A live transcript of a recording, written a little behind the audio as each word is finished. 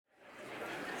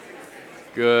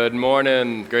Good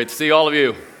morning. Great to see all of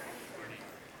you. I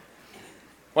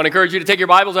want to encourage you to take your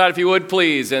Bibles out, if you would,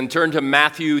 please, and turn to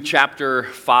Matthew chapter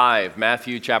 5.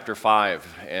 Matthew chapter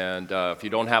 5. And if you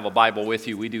don't have a Bible with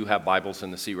you, we do have Bibles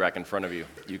in the seat rack in front of you.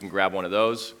 You can grab one of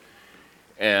those.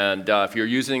 And if you're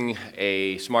using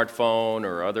a smartphone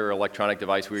or other electronic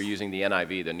device, we're using the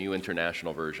NIV, the New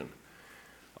International Version.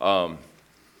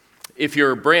 If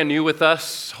you're brand new with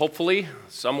us, hopefully,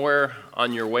 somewhere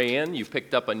on your way in, you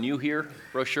picked up a New Here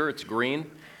brochure. It's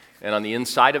green. And on the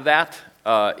inside of that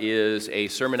is a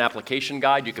sermon application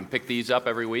guide. You can pick these up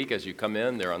every week as you come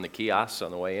in. They're on the kiosks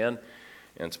on the way in.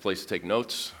 And it's a place to take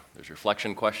notes. There's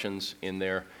reflection questions in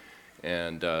there.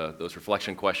 And those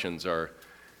reflection questions are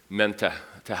meant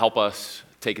to help us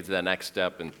take it to the next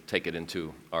step and take it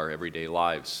into our everyday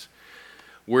lives.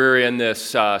 We're in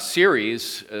this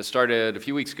series, started a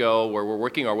few weeks ago, where we're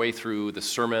working our way through the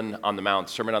Sermon on the Mount.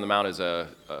 Sermon on the Mount is a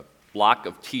block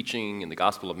of teaching in the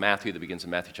Gospel of Matthew that begins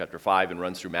in Matthew chapter 5 and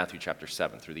runs through Matthew chapter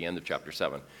 7, through the end of chapter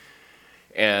 7.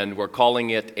 And we're calling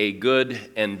it A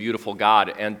Good and Beautiful God.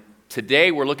 And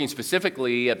today we're looking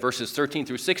specifically at verses 13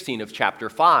 through 16 of chapter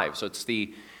 5. So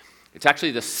it's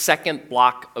actually the second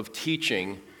block of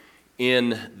teaching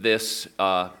in this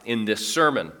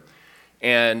sermon.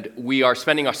 And we are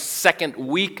spending our second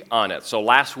week on it. So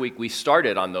last week we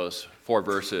started on those 4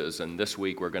 verses, and this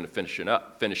week we're going to finish it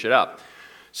up.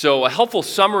 So a helpful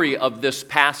summary of this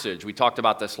passage, we talked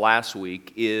about this last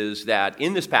week, is that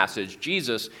in this passage,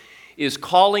 Jesus is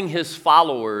calling his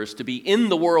followers to be in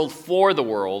the world for the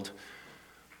world,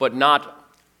 but not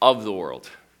of the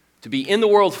world. To be in the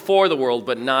world for the world,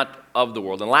 but not of the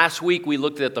world. And last week we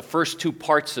looked at the first 2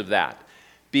 parts of that,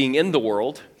 being in the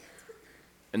world,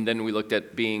 and then we looked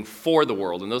at being for the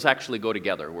world, and those actually go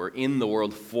together. We're in the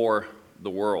world for the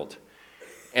world.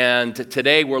 And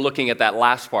today we're looking at that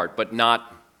last part, but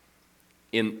not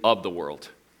of the world.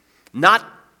 Not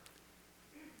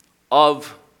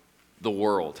of the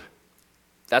world.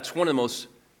 That's one of the most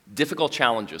difficult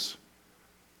challenges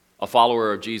a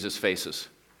follower of Jesus faces.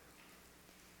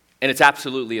 And it's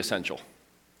absolutely essential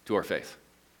to our faith.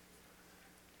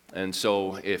 And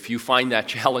so if you find that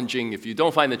challenging, if you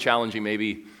don't find that challenging,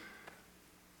 maybe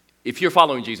if you're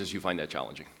following Jesus, you find that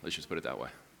challenging. Let's just put it that way.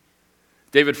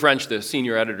 David French, the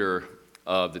senior editor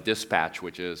of The Dispatch,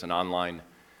 which is an online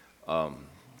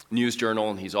news journal,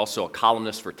 and he's also a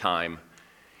columnist for Time,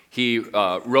 he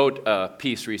wrote a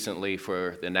piece recently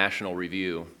for the National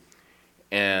Review,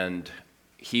 and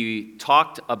he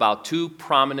talked about 2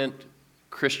 prominent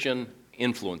Christian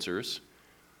influencers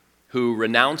who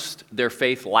renounced their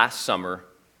faith last summer,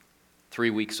 3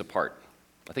 weeks apart.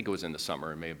 I think it was in the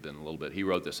summer. It may have been a little bit. He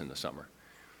wrote this in the summer.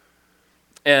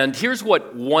 And here's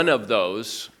what one of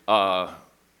those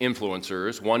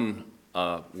influencers, one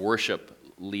worship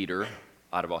leader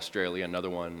out of Australia, another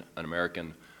one an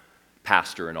American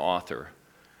pastor and author.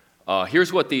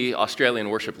 Here's what the Australian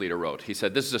worship leader wrote. He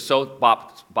said, "This is a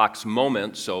soapbox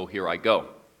moment, so here I go.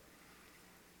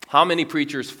 How many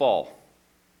preachers fall?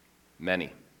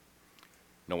 Many.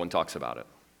 No one talks about it.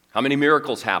 How many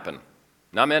miracles happen?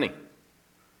 Not many.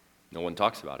 No one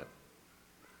talks about it.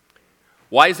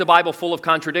 Why is the Bible full of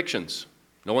contradictions?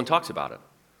 No one talks about it.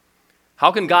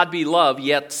 How can God be love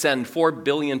yet send 4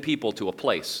 billion people to a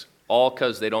place, all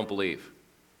because they don't believe?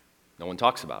 No one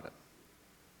talks about it.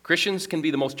 Christians can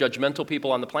be the most judgmental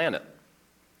people on the planet.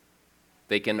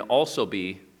 They can also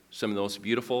be some of the most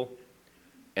beautiful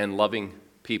and loving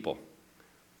people,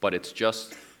 but it's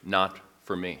just not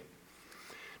for me."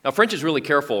 Now, French is really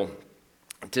careful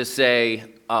to say,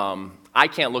 I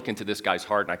can't look into this guy's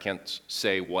heart, and I can't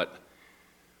say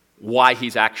why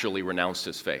he's actually renounced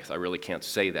his faith. I really can't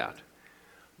say that.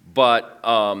 But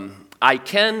I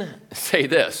can say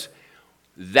this.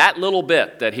 That little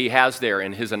bit that he has there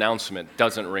in his announcement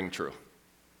doesn't ring true.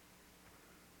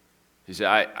 He said,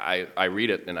 I read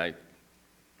it, and I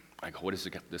go, what is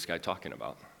this guy talking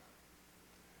about?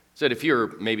 He said, if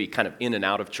you're maybe kind of in and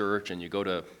out of church, and you go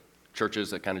to churches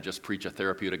that kind of just preach a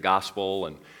therapeutic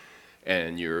gospel,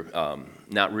 and you're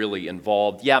not really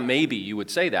involved, yeah, maybe you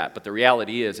would say that. But the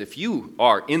reality is, if you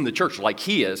are in the church like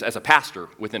he is as a pastor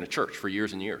within a church for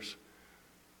years and years,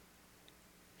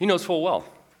 he knows full well.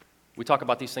 We talk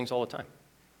about these things all the time.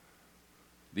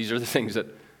 These are the things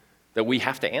that we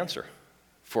have to answer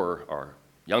for our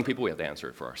young people. We have to answer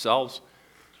it for ourselves.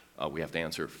 We have to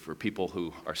answer for people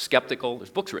who are skeptical. There's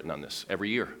books written on this every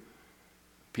year.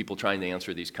 People trying to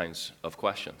answer these kinds of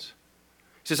questions.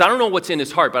 He says, I don't know what's in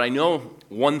his heart, but I know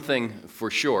one thing for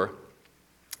sure,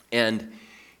 and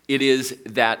it is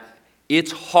that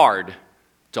it's hard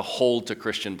to hold to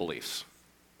Christian beliefs.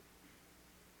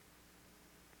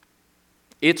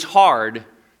 It's hard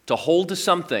to hold to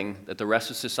something that the rest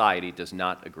of society does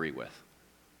not agree with.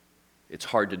 It's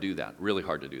hard to do that, really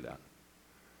hard to do that.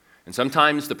 And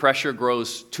sometimes the pressure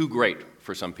grows too great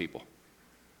for some people.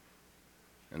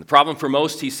 And the problem for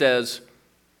most, he says,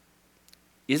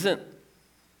 isn't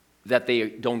that they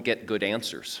don't get good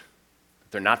answers.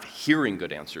 They're not hearing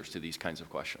good answers to these kinds of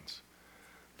questions.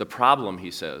 The problem,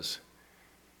 he says,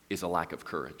 is a lack of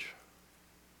courage.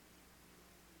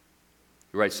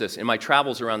 He writes this, in my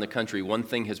travels around the country, one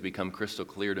thing has become crystal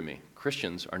clear to me.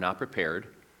 Christians are not prepared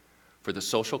for the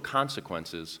social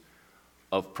consequences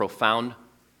of profound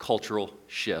cultural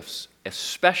shifts,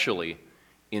 especially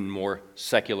in more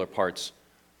secular parts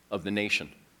of the nation.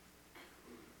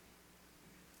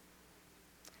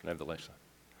 Can I have the lights on?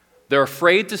 They're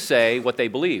afraid to say what they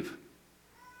believe.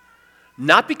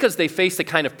 Not because they face the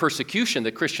kind of persecution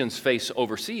that Christians face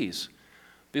overseas,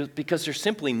 because they're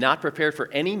simply not prepared for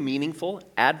any meaningful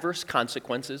adverse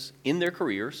consequences in their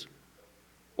careers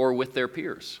or with their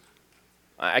peers.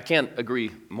 I can't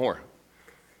agree more,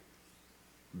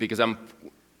 because I'm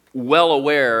well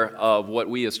aware of what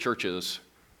we as churches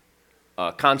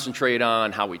concentrate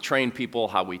on, how we train people,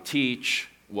 how we teach,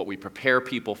 what we prepare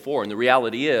people for. And the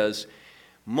reality is,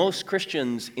 most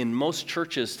Christians in most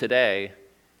churches today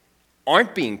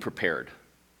aren't being prepared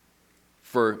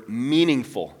for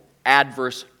meaningful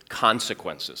adverse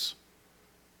consequences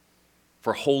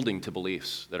for holding to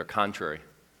beliefs that are contrary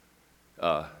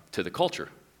to the culture.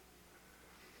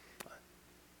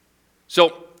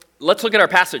 So let's look at our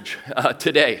passage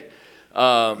today,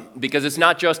 because it's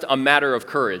not just a matter of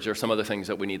courage. There are some other things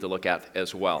that we need to look at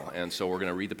as well. And so we're going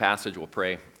to read the passage, we'll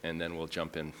pray, and then we'll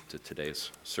jump into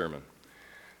today's sermon.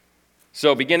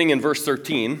 So beginning in verse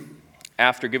 13,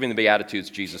 after giving the Beatitudes,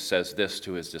 Jesus says this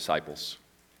to his disciples.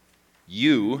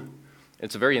 You,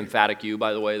 it's a very emphatic you,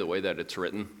 by the way that it's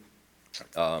written.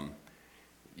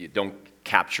 You don't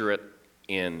capture it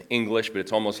in English, but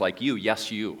it's almost like you,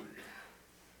 yes, you.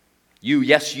 You,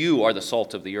 yes, you are the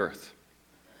salt of the earth.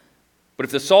 But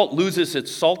if the salt loses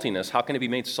its saltiness, how can it be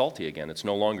made salty again? It's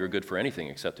no longer good for anything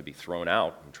except to be thrown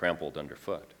out and trampled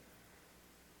underfoot.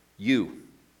 You,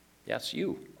 yes,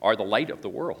 you are the light of the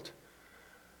world.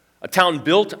 A town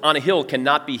built on a hill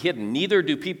cannot be hidden. Neither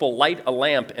do people light a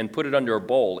lamp and put it under a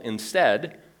bowl.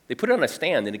 Instead, they put it on a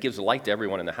stand and it gives light to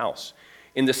everyone in the house.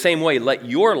 In the same way, let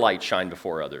your light shine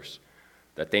before others,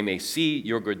 that they may see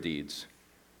your good deeds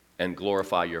and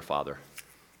glorify your Father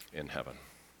in heaven.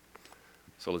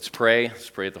 So let's pray. Let's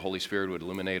pray that the Holy Spirit would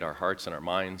illuminate our hearts and our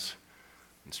minds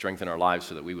and strengthen our lives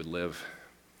so that we would live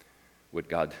what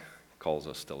God calls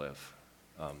us to live.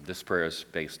 This prayer is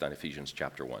based on Ephesians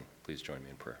chapter 1. Please join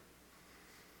me in prayer.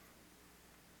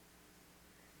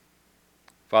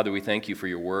 Father, we thank you for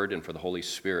your word and for the Holy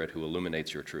Spirit who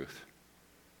illuminates your truth.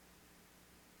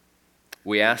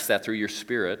 We ask that through your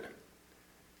Spirit,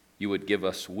 you would give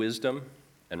us wisdom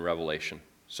and revelation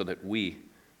so that we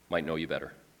might know you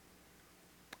better.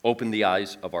 Open the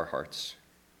eyes of our hearts.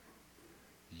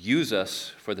 Use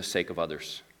us for the sake of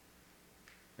others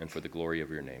and for the glory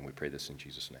of your name. We pray this in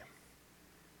Jesus' name.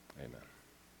 Amen.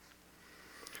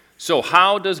 So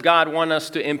how does God want us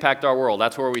to impact our world?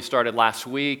 That's where we started last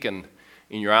week, and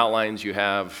in your outlines you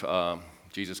have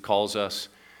Jesus calls us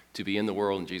to be in the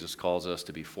world, and Jesus calls us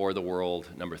to be for the world.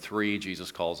 Number 3,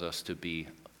 Jesus calls us to be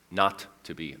not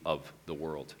to be of the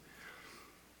world.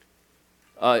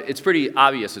 It's pretty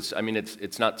obvious.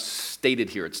 It's not stated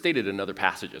here. It's stated in other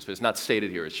passages, but it's not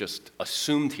stated here. It's just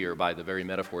assumed here by the very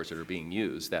metaphors that are being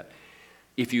used that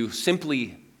if you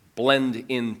simply blend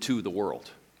into the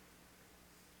world,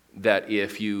 that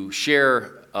if you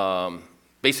share,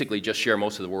 basically just share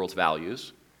most of the world's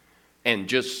values and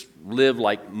just live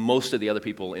like most of the other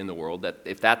people in the world, that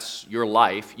if that's your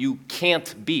life, you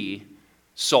can't be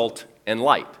salt and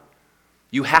light.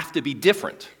 You have to be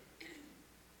different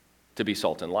to be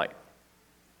salt and light.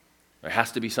 There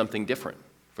has to be something different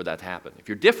for that to happen. If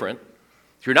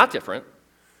you're not different,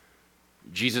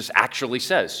 Jesus actually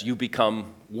says you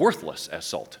become worthless as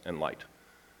salt and light.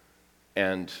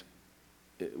 And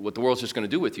what the world's just going to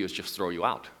do with you is just throw you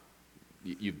out.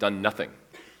 You've done nothing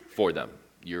for them.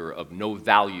 You're of no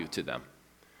value to them.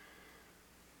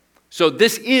 So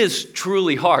this is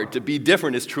truly hard. To be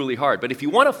different is truly hard. But if you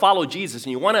want to follow Jesus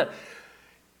and you want to,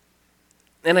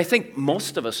 and I think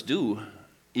most of us do,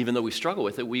 even though we struggle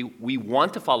with it, we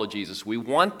want to follow Jesus. We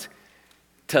want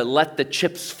to let the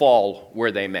chips fall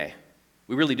where they may.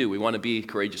 We really do. We want to be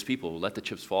courageous people who let the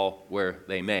chips fall where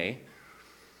they may.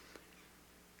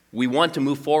 We want to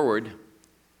move forward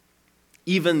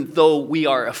even though we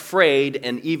are afraid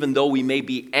and even though we may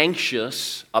be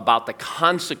anxious about the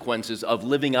consequences of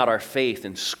living out our faith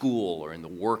in school or in the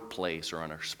workplace or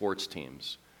on our sports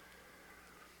teams.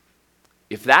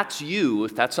 if that's you,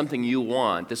 if that's something you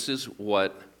want, this is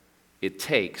what it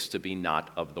takes to be not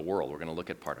of the world. We're going to look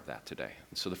at part of that today.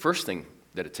 And so the first thing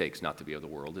that it takes not to be of the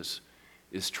world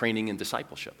is training in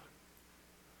discipleship.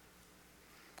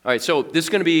 All right, so this is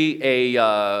going to be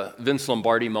a Vince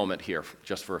Lombardi moment here,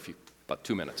 just for about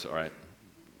 2 minutes, all right?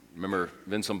 Remember,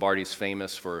 Vince Lombardi's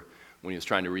famous for when he was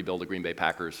trying to rebuild the Green Bay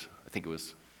Packers. I think it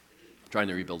was trying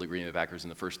to rebuild the Green Bay Packers in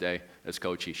the first day. As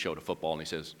coach, he showed a football, and he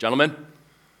says, "Gentlemen,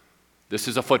 this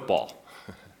is a football."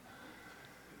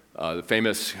 The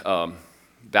famous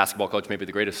basketball coach, maybe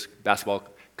the greatest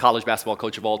college basketball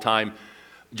coach of all time,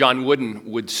 John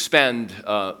Wooden, would spend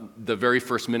the very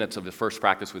first minutes of the first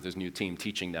practice with his new team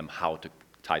teaching them how to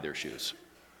tie their shoes.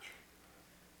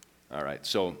 All right,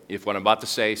 so if what I'm about to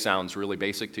say sounds really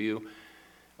basic to you,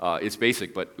 it's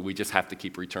basic, but we just have to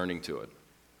keep returning to it.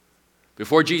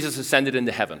 Before Jesus ascended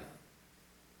into heaven,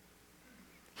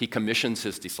 he commissions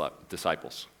his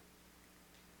disciples.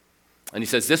 And he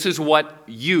says, this is what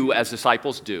you as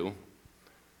disciples do.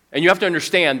 And you have to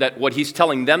understand that what he's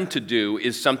telling them to do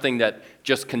is something that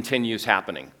just continues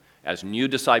happening. As new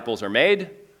disciples are made,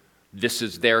 this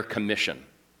is their commission.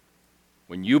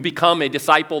 When you become a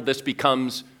disciple, this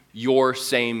becomes your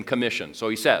same commission. So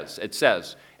it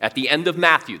says, at the end of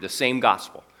Matthew, the same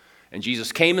gospel, and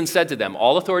Jesus came and said to them,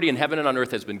 all authority in heaven and on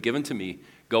earth has been given to me.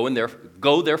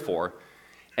 Go therefore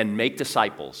and make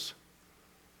disciples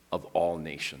of all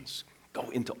nations. Go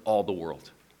into all the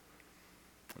world.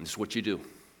 And this is what you do.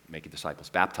 Make disciples.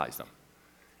 Baptize them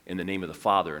in the name of the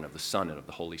Father and of the Son and of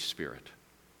the Holy Spirit.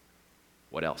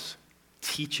 What else?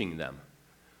 Teaching them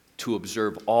to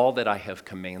observe all that I have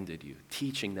commanded you.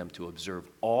 Teaching them to observe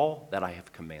all that I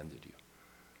have commanded you.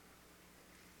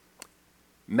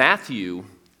 Matthew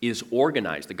is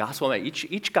organized. The gospel,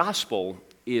 each gospel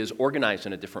is organized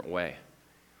in a different way.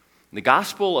 The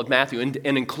Gospel of Matthew and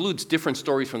includes different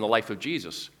stories from the life of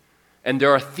Jesus. And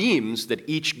there are themes that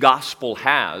each gospel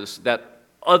has that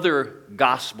other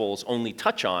gospels only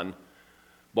touch on,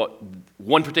 but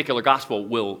one particular gospel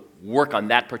will work on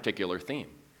that particular theme.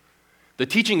 The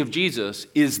teaching of Jesus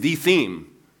is the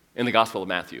theme in the Gospel of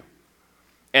Matthew.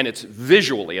 And it's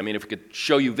visually, if we could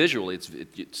show you visually,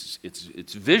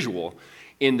 it's visual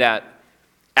in that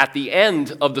at the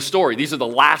end of the story, these are the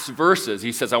last verses.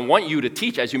 He says, I want you to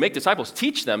teach, as you make disciples,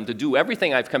 teach them to do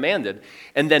everything I've commanded.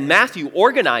 And then Matthew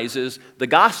organizes the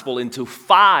gospel into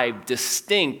 5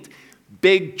 distinct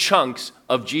big chunks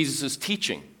of Jesus'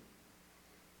 teaching.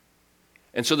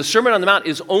 And so the Sermon on the Mount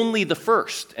is only the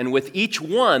first. And with each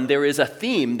one, there is a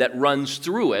theme that runs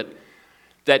through it,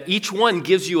 that each one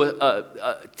gives you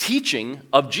a teaching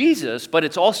of Jesus, but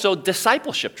it's also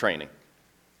discipleship training.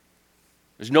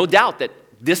 There's no doubt that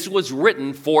this was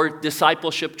written for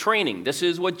discipleship training. This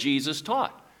is what Jesus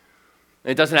taught.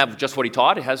 And it doesn't have just what he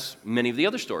taught. It has many of the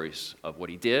other stories of what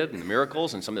he did and the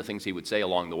miracles and some of the things he would say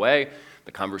along the way,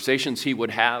 the conversations he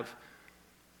would have.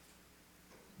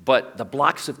 But the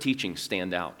blocks of teaching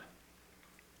stand out.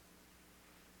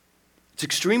 It's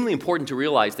extremely important to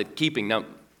realize that keeping... Now,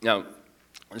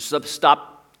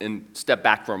 stop and step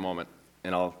back for a moment,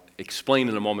 and I'll explain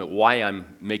in a moment why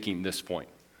I'm making this point.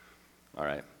 All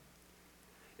right?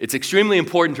 It's extremely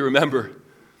important to remember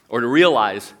or to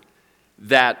realize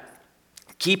that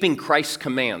keeping Christ's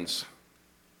commands,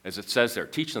 as it says there,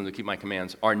 teach them to keep my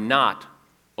commands, are not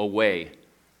a way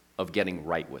of getting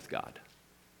right with God.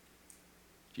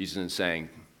 Jesus is saying,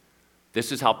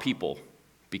 this is how people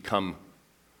become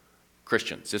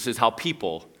Christians. This is how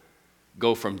people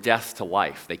go from death to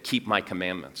life. They keep my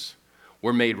commandments.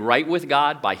 We're made right with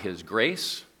God by his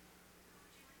grace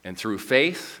and through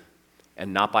faith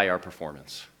and not by our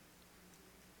performance.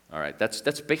 All right,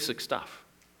 that's basic stuff.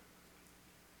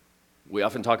 We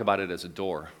often talk about it as a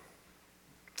door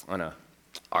on an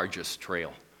arduous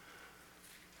trail.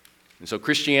 And so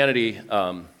Christianity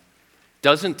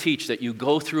doesn't teach that you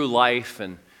go through life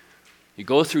and you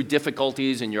go through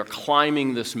difficulties and you're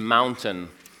climbing this mountain,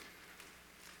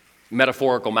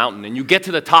 metaphorical mountain, and you get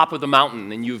to the top of the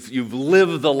mountain and you've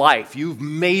lived the life, you've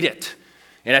made it.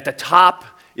 And at the top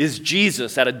is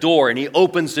Jesus at a door, and he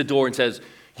opens the door and says,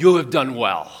 you have done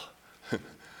well.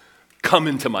 Come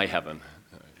into my heaven.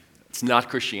 It's not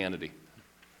Christianity.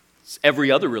 It's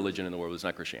every other religion in the world is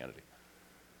not Christianity.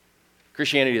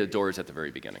 Christianity, the door is at the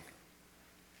very beginning.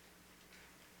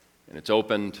 And it's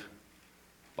opened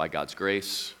by God's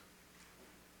grace.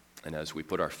 And as we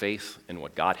put our faith in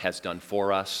what God has done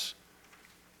for us,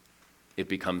 it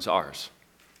becomes ours.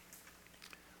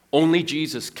 Only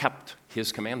Jesus kept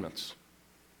his commandments.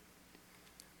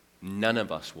 None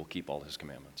of us will keep all his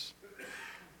commandments.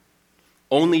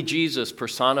 Only Jesus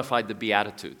personified the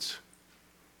Beatitudes.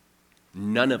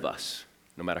 None of us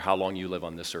no matter how long you live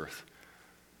on this earth,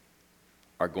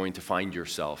 are going to find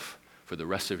yourself for the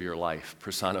rest of your life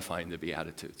personifying the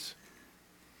Beatitudes.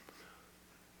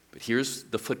 But here's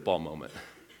the football moment.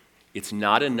 It's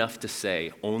not enough to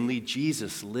say, only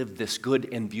Jesus lived this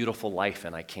good and beautiful life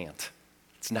and I can't.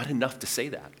 It's not enough to say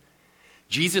that.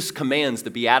 Jesus commands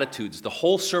the Beatitudes, the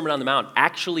whole Sermon on the Mount,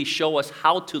 actually show us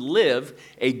how to live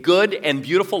a good and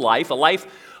beautiful life, a life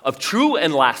of true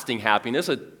and lasting happiness,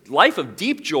 a life of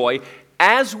deep joy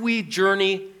as we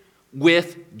journey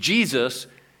with Jesus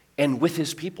and with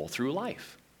his people through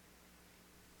life.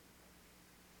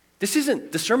 The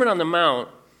Sermon on the Mount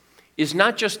is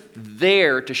not just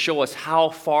there to show us how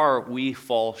far we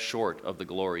fall short of the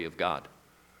glory of God.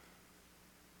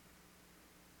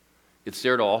 It's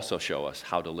there to also show us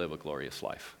how to live a glorious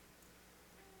life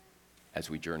as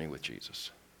we journey with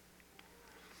Jesus.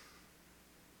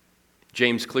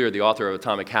 James Clear, the author of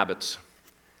Atomic Habits,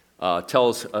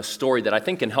 tells a story that I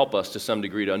think can help us to some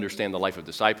degree to understand the life of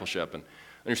discipleship. And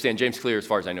understand, James Clear, as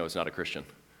far as I know, is not a Christian.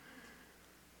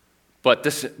 But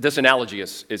this analogy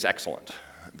is excellent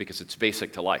because it's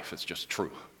basic to life. It's just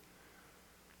true.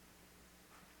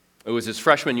 It was his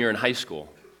freshman year in high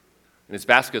school. And his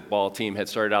basketball team had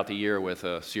started out the year with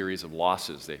a series of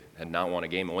losses. They had not won a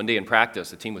game. And one day in practice,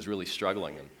 the team was really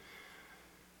struggling. And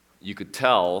you could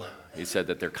tell, he said,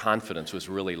 that their confidence was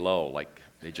really low. Like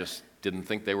they just didn't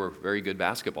think they were very good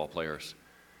basketball players.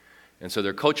 And so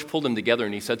their coach pulled them together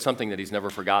and he said something that he's never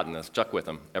forgotten. That's stuck with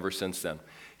him ever since then.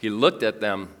 He looked at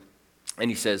them and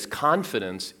he says,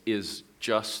 confidence is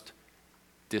just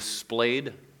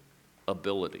displayed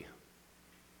ability.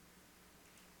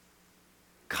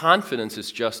 Confidence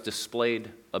is just displayed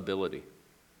ability.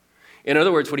 In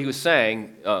other words, what he was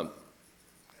saying,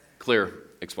 Clear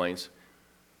explains,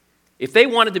 if they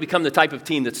wanted to become the type of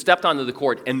team that stepped onto the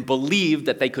court and believed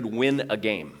that they could win a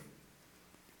game,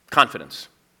 confidence,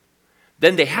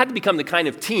 then they had to become the kind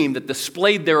of team that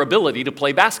displayed their ability to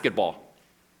play basketball.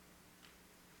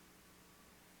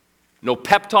 No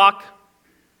pep talk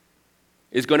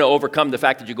is going to overcome the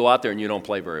fact that you go out there and you don't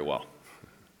play very well.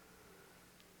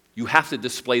 You have to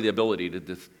display the ability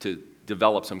to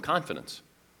develop some confidence.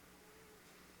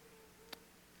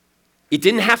 It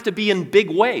didn't have to be in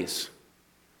big ways.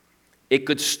 It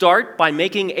could start by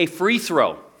making a free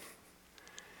throw.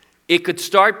 It could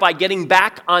start by getting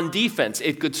back on defense.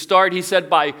 It could start, he said,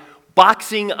 by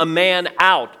boxing a man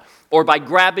out or by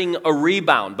grabbing a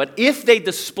rebound. But if they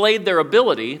displayed their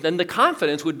ability, then the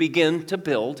confidence would begin to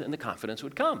build and the confidence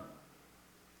would come.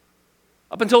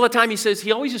 Up until that time, he says,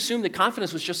 he always assumed that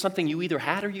confidence was just something you either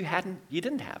had or you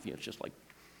didn't have. It's just like,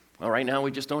 well, right now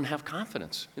we just don't have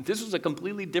confidence. And this was a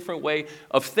completely different way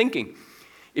of thinking.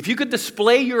 If you could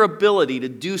display your ability to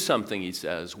do something, he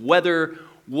says, whether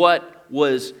that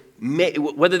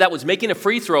was making a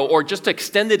free throw or just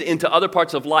extended into other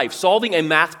parts of life, solving a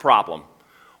math problem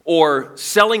or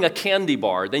selling a candy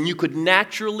bar, then you could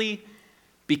naturally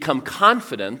become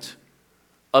confident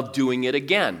of doing it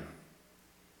again.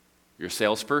 You're a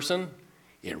salesperson,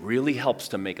 it really helps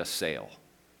to make a sale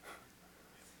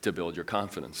to build your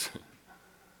confidence.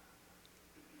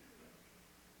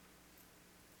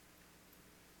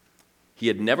 He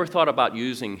had never thought about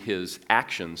using his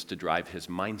actions to drive his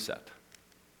mindset.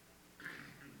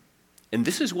 And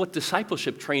this is what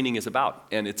discipleship training is about,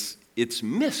 and it's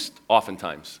missed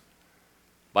oftentimes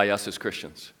by us as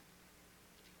Christians.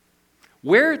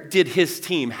 Where did his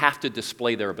team have to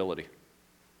display their ability?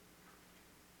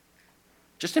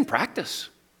 Just in practice.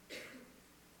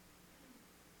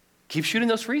 Keep shooting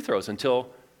those free throws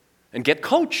and get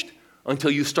coached until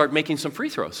you start making some free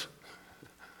throws.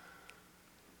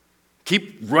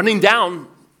 Keep running down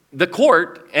the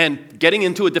court and getting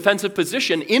into a defensive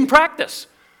position in practice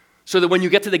so that when you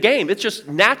get to the game, it's just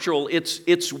natural,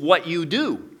 it's what you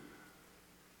do.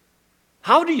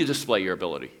 How do you display your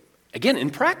ability? Again,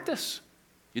 in practice.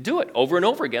 You do it over and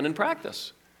over again in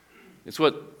practice. It's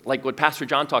like what Pastor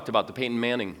John talked about, the Peyton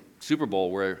Manning Super Bowl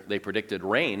where they predicted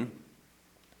rain.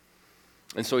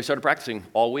 And so he started practicing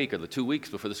all week, or the 2 weeks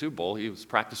before the Super Bowl, he was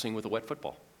practicing with a wet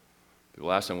football.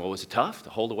 People asked him, well, was it tough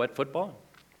to hold a wet football?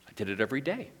 I did it every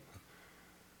day. It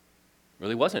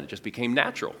really wasn't. It just became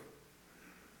natural.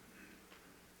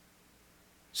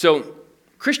 So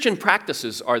Christian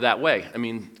practices are that way. I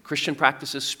mean, Christian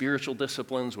practices, spiritual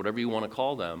disciplines, whatever you want to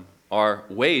call them, are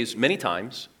ways, many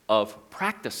times, of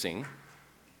practicing.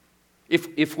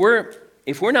 If we're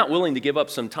not willing to give up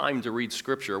some time to read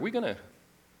Scripture, are we going to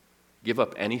give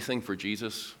up anything for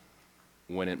Jesus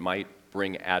when it might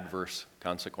bring adverse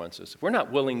consequences? If we're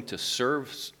not willing to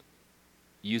serve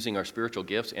using our spiritual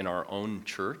gifts in our own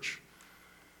church,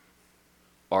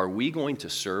 are we going to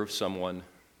serve someone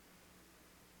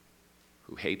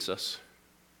who hates us,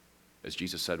 as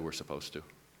Jesus said we're supposed to?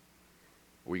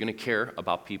 Are we going to care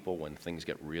about people when things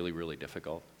get really, really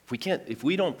difficult? If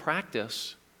we don't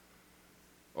practice,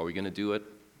 are we going to do it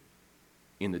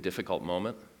in the difficult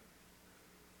moment?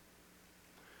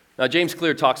 Now, James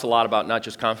Clear talks a lot about not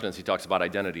just confidence, he talks about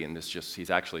identity, and he's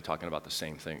actually talking about the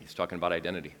same thing. He's talking about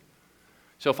identity.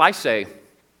 So if I say,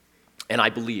 and I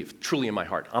believe truly in my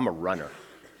heart, I'm a runner.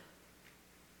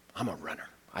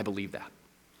 I believe that.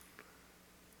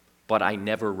 But I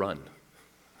never run.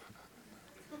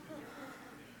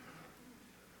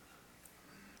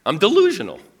 I'm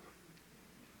delusional.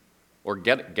 Or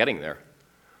getting there.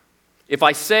 If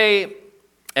I say,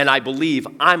 and I believe,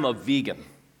 I'm a vegan,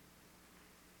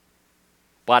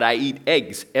 but I eat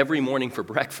eggs every morning for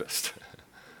breakfast,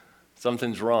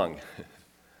 something's wrong.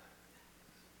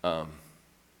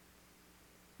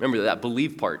 Remember that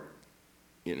believe part,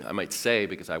 I might say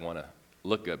because I want to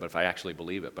look good, but if I actually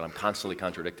believe it, but I'm constantly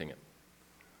contradicting it.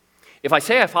 If I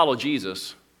say I follow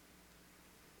Jesus,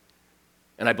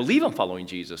 and I believe I'm following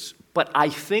Jesus, but I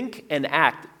think and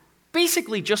act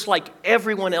basically just like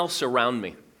everyone else around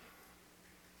me,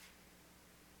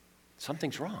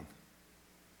 something's wrong.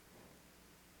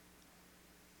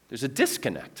 There's a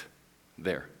disconnect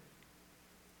there.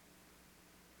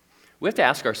 We have to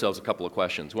ask ourselves a couple of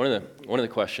questions. One of the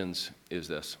questions is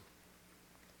this.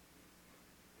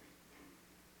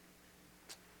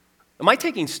 Am I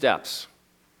taking steps,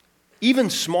 even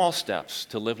small steps,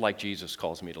 to live like Jesus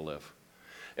calls me to live?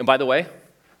 And by the way,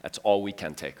 that's all we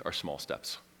can take, are small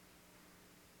steps.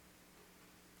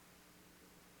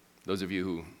 Those of you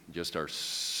who just are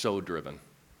so driven.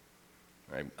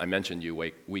 I mentioned you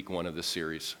week one of this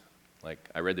series. Like,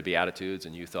 I read the Beatitudes,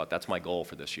 and you thought, that's my goal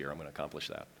for this year. I'm going to accomplish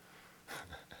that.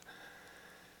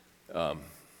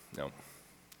 No,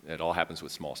 it all happens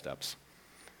with small steps.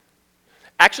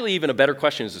 Actually, even a better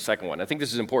question is the second one. I think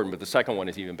this is important, but the second one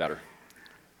is even better.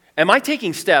 Am I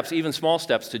taking steps, even small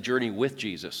steps, to journey with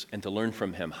Jesus and to learn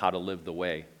from him how to live the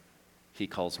way he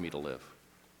calls me to live?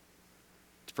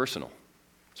 It's personal.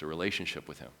 It's a relationship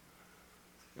with him.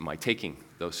 Am I taking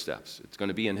those steps? It's going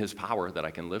to be in his power that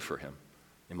I can live for him.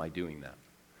 Am I doing that?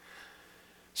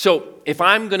 So if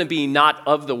I'm going to be not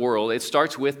of the world, it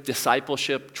starts with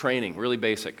discipleship training, really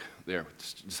basic there,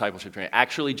 discipleship training.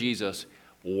 Actually, Jesus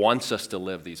wants us to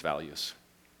live these values.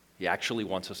 He actually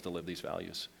wants us to live these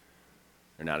values.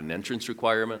 They're not an entrance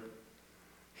requirement.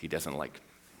 He doesn't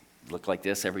look like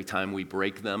this every time we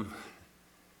break them.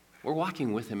 We're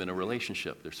walking with him in a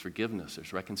relationship. There's forgiveness,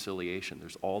 there's reconciliation,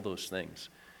 there's all those things.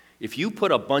 If you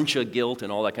put a bunch of guilt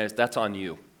and all that kind of stuff, that's on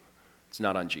you. It's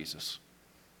not on Jesus.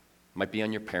 It might be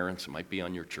on your parents, it might be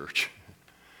on your church.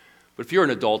 But if you're an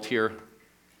adult here,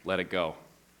 let it go.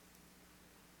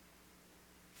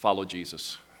 Follow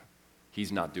Jesus.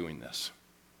 He's not doing this.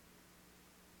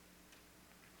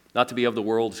 Not to be of the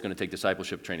world is going to take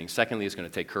discipleship training. Secondly, it's going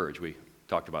to take courage. We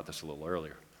talked about this a little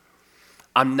earlier.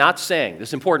 I'm not saying, this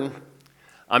is important,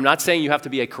 I'm not saying you have to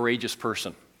be a courageous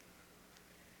person.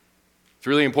 It's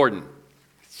really important.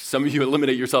 Some of you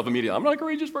eliminate yourself immediately. I'm not a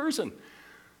courageous person.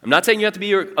 I'm not saying you have to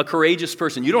be a courageous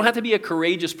person. You don't have to be a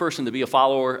courageous person to be a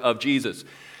follower of Jesus.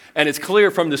 And it's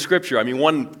clear from the scripture. I mean,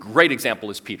 one great example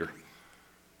is Peter,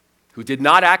 who did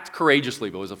not act courageously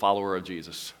but was a follower of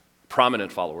Jesus, a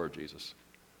prominent follower of Jesus.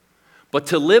 But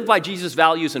to live by Jesus'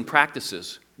 values and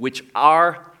practices, which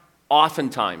are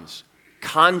oftentimes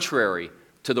contrary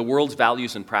to the world's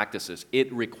values and practices,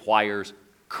 it requires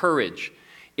courage.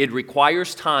 It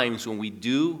requires times when we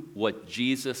do what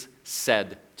Jesus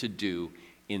said to do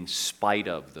in spite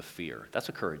of the fear. That's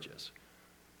what courage is.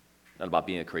 Not about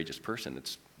being a courageous person.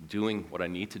 It's doing what I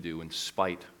need to do in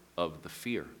spite of the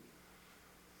fear.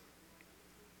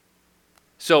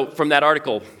 So from that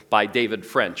article by David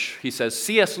French, he says,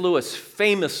 C.S. Lewis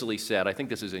famously said, I think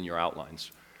this is in your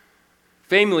outlines,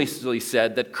 famously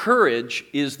said that courage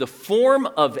is the form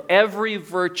of every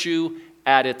virtue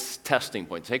at its testing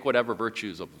point. Take whatever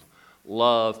virtues of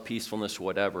love, peacefulness,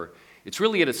 whatever. It's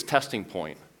really at its testing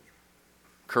point.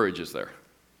 Courage is there.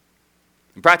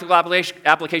 In practical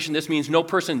application, this means no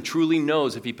person truly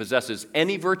knows if he possesses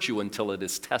any virtue until it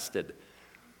is tested.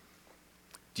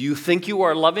 Do you think you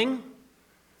are loving?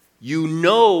 You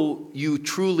know you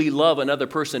truly love another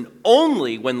person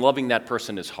only when loving that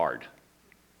person is hard,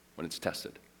 when it's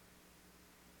tested.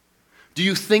 Do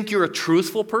you think you're a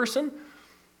truthful person?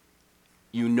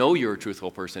 You know you're a truthful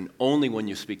person only when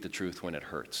you speak the truth when it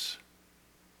hurts,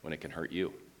 when it can hurt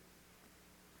you.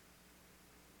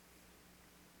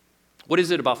 What is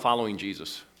it about following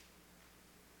Jesus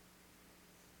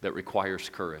that requires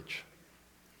courage?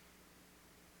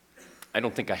 I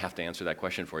don't think I have to answer that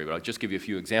question for you, but I'll just give you a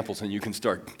few examples and you can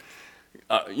start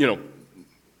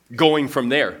going from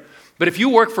there. But if you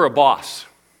work for a boss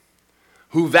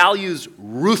who values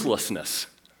ruthlessness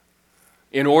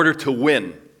in order to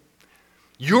win,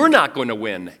 you're not going to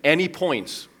win any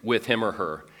points with him or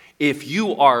her if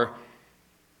you are,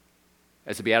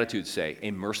 as the Beatitudes say,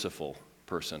 a merciful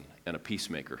person and a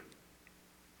peacemaker.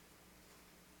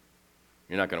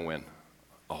 You're not going to win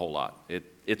a whole lot.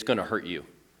 It's going to hurt you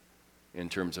in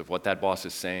terms of what that boss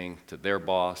is saying to their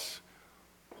boss,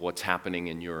 what's happening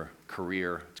in your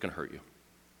career. It's going to hurt you,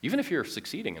 even if you're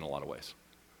succeeding in a lot of ways.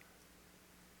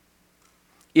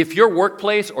 If your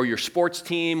workplace or your sports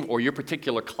team or your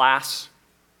particular class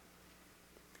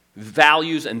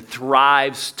values and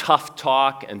thrives tough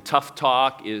talk, and tough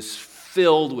talk is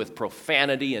filled with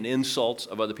profanity and insults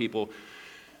of other people,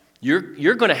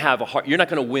 you're going to have you're not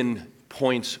going to win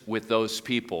points with those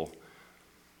people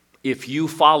if you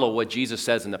follow what Jesus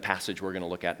says in the passage we're going to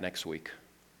look at next week,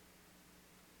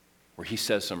 where he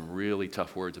says some really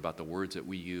tough words about the words that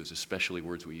we use, especially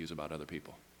words we use about other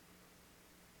people.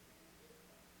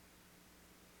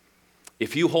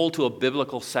 If you hold to a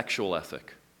biblical sexual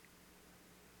ethic,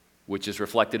 which is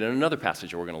reflected in another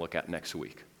passage that we're going to look at next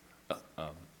week,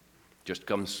 just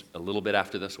comes a little bit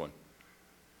after this one,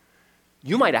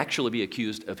 you might actually be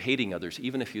accused of hating others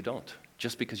even if you don't,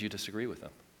 just because you disagree with them.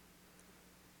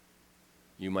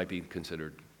 You might be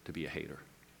considered to be a hater.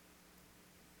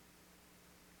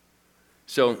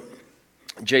 So,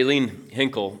 Jaylene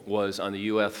Hinkle was on the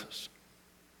U.S.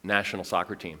 national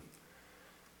soccer team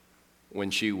when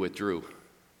she withdrew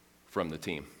from the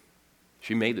team.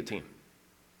 She made the team.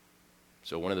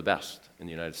 So one of the best in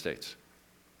the United States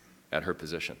at her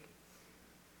position.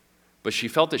 But she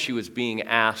felt that she was being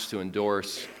asked to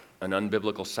endorse an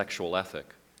unbiblical sexual ethic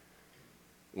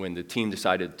when the team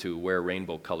decided to wear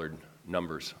rainbow-colored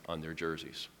numbers on their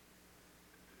jerseys.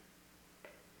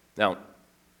 Now,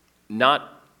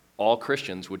 not all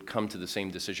Christians would come to the same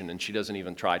decision, and she doesn't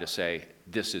even try to say,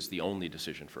 this is the only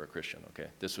decision for a Christian, okay?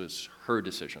 This was her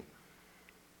decision.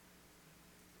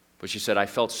 But she said, I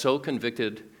felt so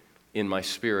convicted in my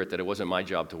spirit that it wasn't my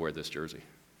job to wear this jersey.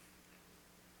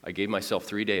 I gave myself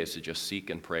 3 days to just seek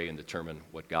and pray and determine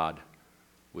what God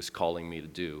was calling me to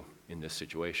do in this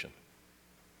situation.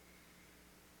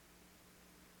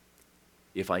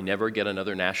 If I never get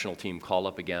another national team call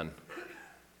up again,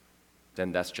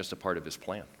 then that's just a part of his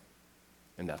plan.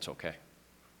 And that's okay.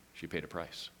 She paid a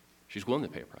price. She's willing to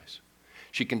pay a price.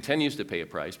 She continues to pay a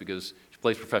price because she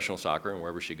plays professional soccer, and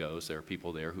wherever she goes, there are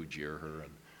people there who jeer her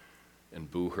and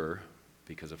boo her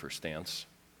because of her stance.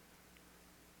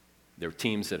 There are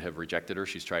teams that have rejected her.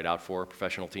 She's tried out for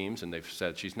professional teams, and they've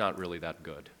said she's not really that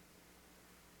good.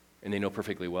 And they know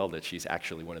perfectly well that she's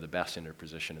actually one of the best in her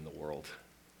position in the world.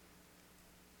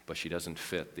 But she doesn't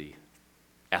fit the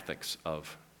ethics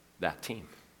of that team.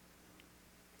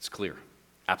 It's clear,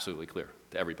 absolutely clear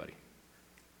to everybody.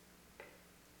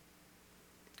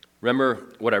 Remember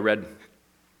what I read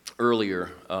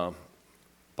earlier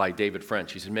by David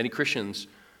French. He said, many Christians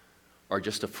are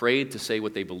just afraid to say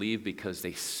what they believe because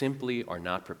they simply are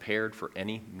not prepared for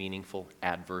any meaningful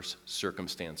adverse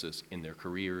circumstances in their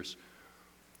careers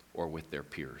or with their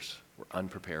peers. We're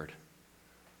unprepared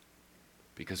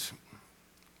because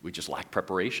we just lack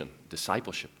preparation,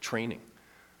 discipleship, training.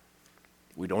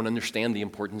 We don't understand the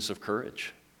importance of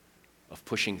courage, of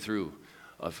pushing through,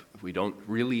 we don't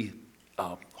really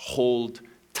hold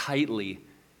tightly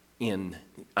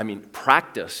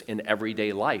practice in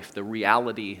everyday life the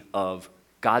reality of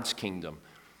God's kingdom,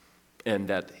 and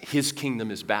that his kingdom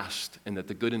is best, and that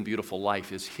the good and beautiful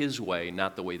life is his way,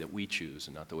 not the way that we choose,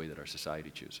 and not the way that our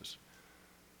society chooses.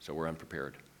 So we're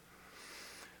unprepared.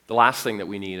 The last thing that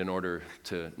we need in order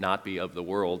to not be of the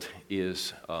world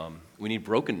is we need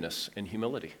brokenness and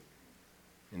humility.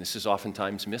 And this is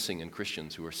oftentimes missing in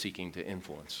Christians who are seeking to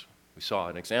influence. We saw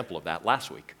an example of that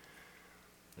last week.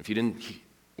 If you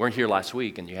weren't here last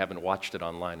week and you haven't watched it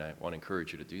online, I want to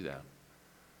encourage you to do that.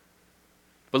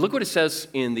 But look what it says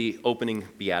in the opening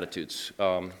Beatitudes,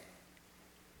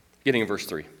 beginning in verse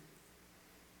 3.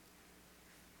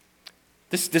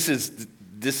 This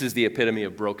is the epitome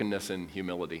of brokenness and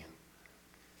humility.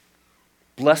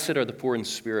 Blessed are the poor in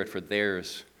spirit, for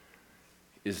theirs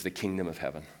is the kingdom of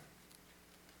heaven.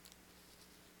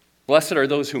 Blessed are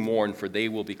those who mourn, for they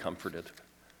will be comforted.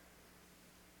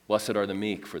 Blessed are the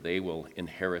meek, for they will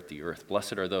inherit the earth.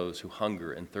 Blessed are those who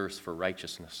hunger and thirst for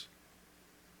righteousness,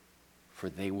 for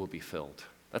they will be filled.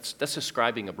 That's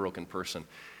describing a broken person.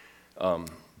 I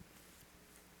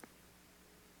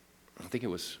think it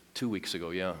was 2 weeks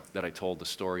ago, that I told the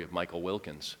story of Michael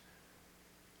Wilkins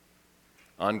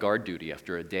on guard duty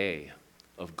after a day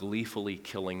of gleefully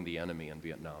killing the enemy in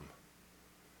Vietnam.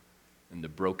 and the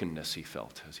brokenness he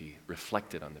felt as he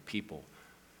reflected on the people,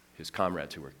 his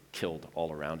comrades who were killed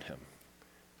all around him,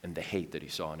 and the hate that he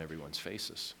saw in everyone's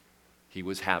faces. He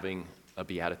was having a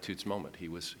Beatitudes moment. He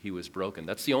was broken.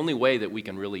 That's the only way that we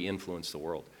can really influence the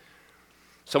world.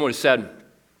 Someone said,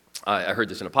 I heard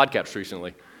this in a podcast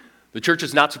recently, the church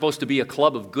is not supposed to be a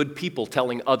club of good people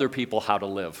telling other people how to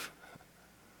live.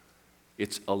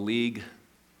 It's a league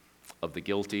of the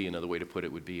guilty. Another way to put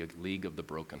it would be a league of the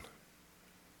broken.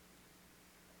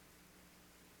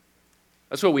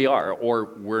 That's what we are, or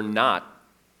we're not.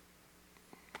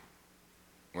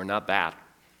 We're not bad.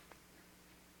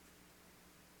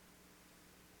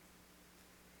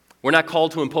 We're not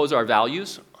called to impose our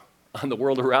values on the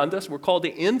world around us. We're called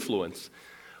to influence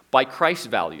by Christ's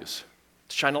values,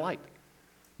 to shine a light,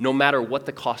 no matter what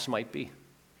the cost might be.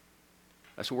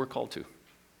 That's what we're called to.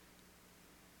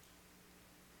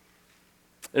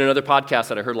 In another podcast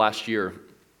that I heard last year,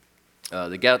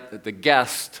 the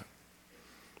guest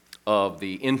of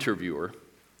the interviewer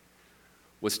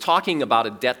was talking about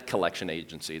a debt collection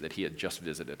agency that he had just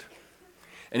visited.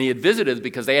 And he had visited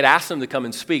because they had asked him to come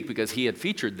and speak because he had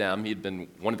featured them. He had been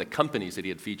one of the companies that he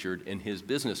had featured in his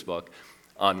business book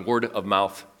on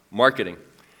word-of-mouth marketing.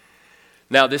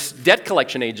 Now, this debt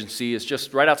collection agency is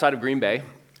just right outside of Green Bay,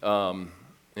 in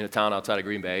a town outside of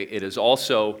Green Bay. It is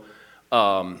also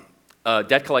a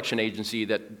debt collection agency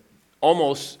that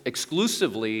almost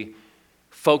exclusively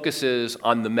focuses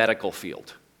on the medical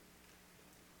field.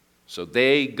 So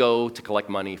they go to collect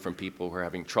money from people who are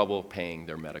having trouble paying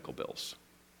their medical bills.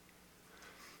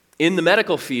 In the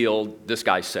medical field, this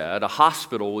guy said, a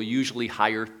hospital will usually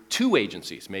hire two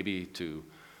agencies, maybe to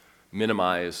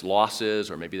minimize losses,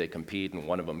 or maybe they compete and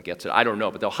one of them gets it. I don't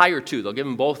know, but they'll hire two. They'll give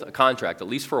them both a contract, at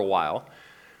least for a while,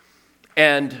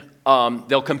 and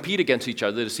they'll compete against each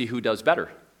other to see who does better.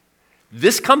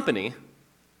 This company,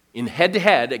 in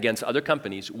head-to-head against other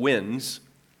companies, wins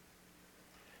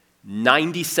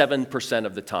 97%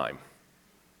 of the time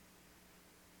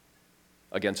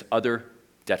against other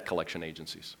debt collection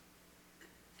agencies.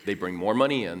 They bring more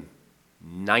money in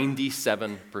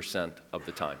 97% of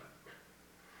the time.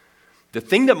 The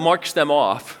thing that marks them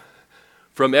off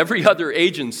from every other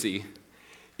agency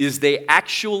is they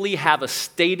actually have a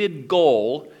stated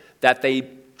goal that they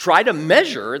try to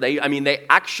measure.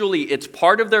 It's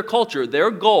part of their culture. Their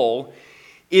goal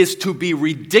is to be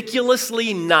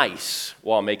ridiculously nice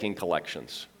while making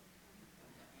collections.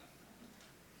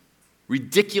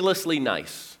 Ridiculously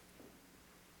nice.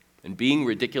 And being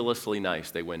ridiculously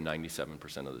nice, they win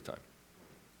 97% of the time.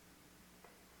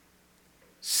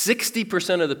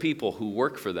 60% of the people who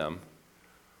work for them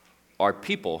are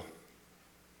people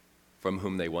from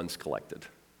whom they once collected.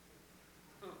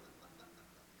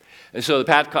 And so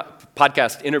the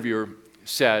podcast interviewer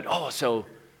said,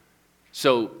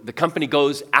 so the company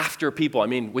goes after people.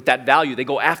 With that value, they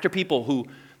go after people who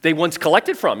they once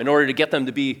collected from in order to get them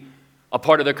to be a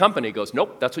part of their company. He goes,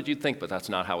 nope, that's what you'd think, but that's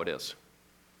not how it is.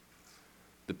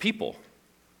 The people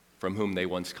from whom they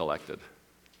once collected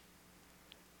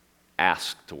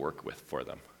ask to work for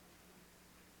them.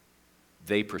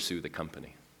 They pursue the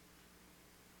company.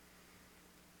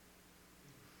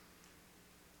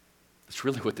 It's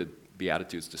really what the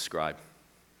Beatitudes describe.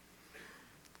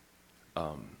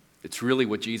 It's really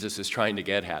what Jesus is trying to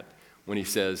get at when he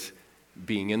says,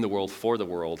 being in the world for the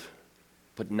world,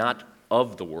 but not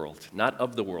of the world. Not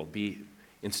of the world.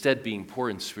 Instead being poor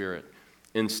in spirit.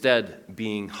 Instead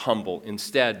being humble.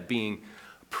 Instead being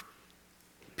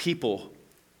people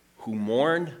who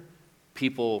mourn,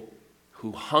 people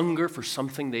who hunger for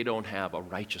something they don't have, a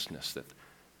righteousness that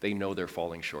they know they're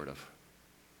falling short of.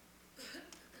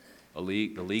 The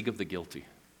league of the guilty,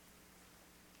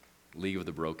 league of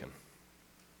the broken,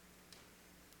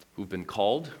 who've been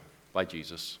called by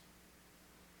Jesus,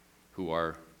 who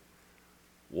are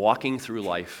walking through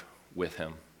life with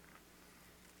him,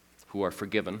 who are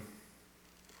forgiven,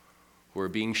 who are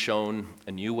being shown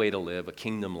a new way to live, a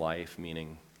kingdom life,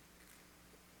 meaning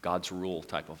God's rule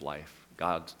type of life,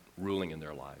 God's ruling in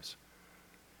their lives,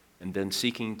 and then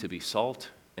seeking to be salt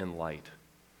and light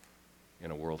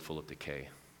in a world full of decay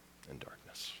and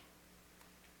darkness.